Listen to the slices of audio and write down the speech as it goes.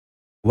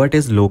What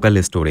is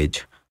local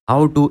storage?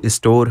 How to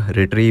store,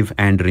 retrieve,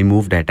 and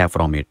remove data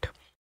from it.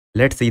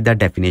 Let's see the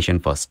definition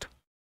first.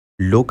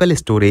 Local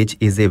storage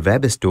is a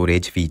web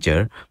storage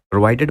feature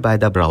provided by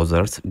the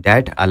browsers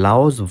that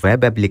allows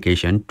web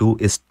application to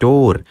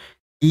store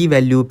key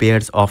value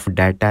pairs of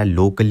data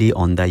locally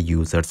on the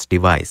user's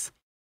device.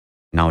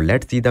 Now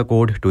let's see the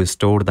code to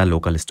store the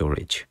local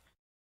storage.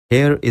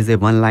 Here is a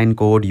one-line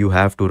code you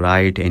have to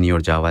write in your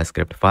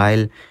JavaScript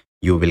file.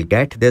 You will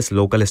get this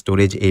local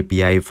storage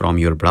API from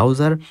your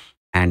browser,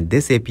 and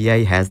this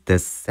API has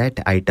this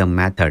set item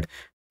method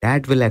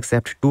that will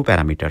accept two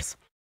parameters.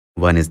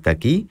 One is the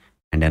key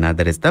and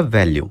another is the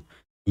value.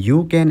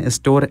 You can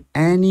store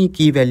any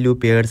key value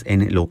pairs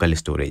in local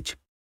storage.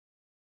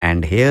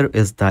 And here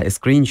is the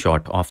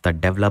screenshot of the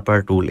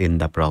developer tool in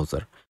the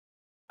browser.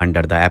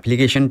 Under the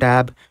application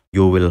tab,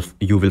 you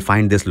will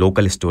find this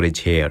local storage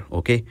here,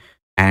 okay?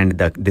 And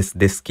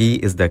this key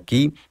is the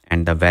key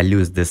and the value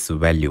is this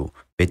value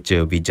which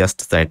we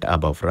just set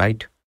above,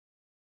 right?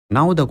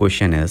 Now the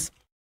question is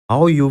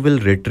how you will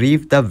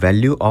retrieve the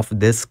value of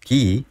this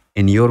key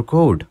in your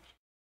code.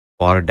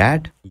 For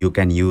that, you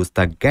can use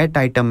the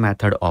getItem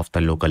method of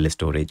the local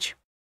storage.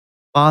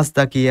 Pass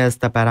the key as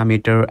the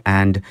parameter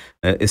and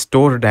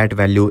store that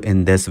value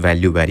in this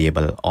value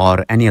variable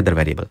or any other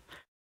variable.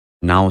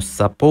 Now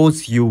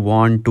suppose you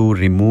want to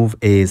remove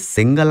a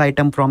single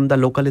item from the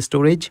local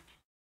storage.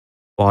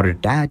 For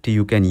that,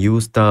 you can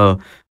use the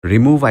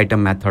remove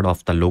item method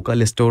of the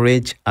local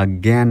storage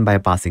again by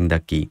passing the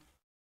key.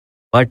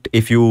 But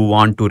if you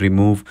want to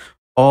remove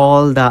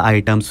all the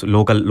items,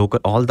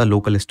 all the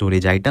local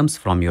storage items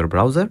from your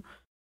browser,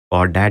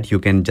 for that you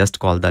can just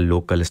call the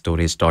local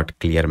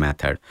storage.clear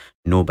method.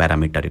 No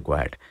parameter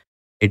required.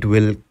 It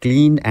will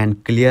clean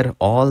and clear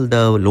all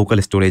the local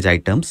storage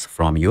items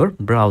from your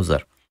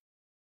browser.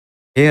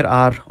 Here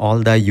are all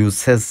the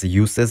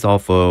uses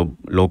of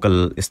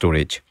local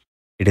storage.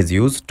 It is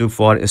used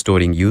for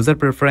storing user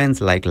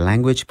preference like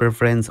language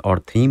preference or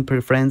theme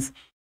preference,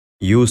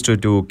 used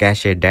to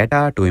cache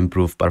data to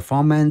improve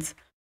performance,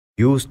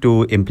 used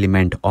to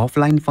implement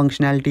offline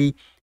functionality.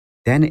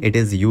 Then it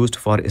is used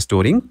for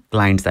storing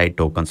client-side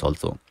tokens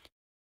also.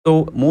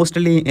 So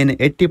mostly in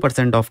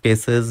 80% of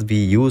cases, we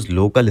use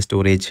local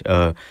storage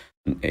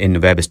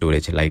in web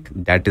storage. Like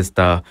that is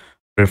the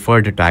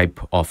preferred type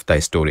of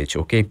the storage,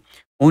 okay?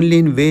 Only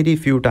in very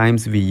few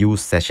times we use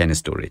session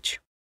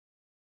storage.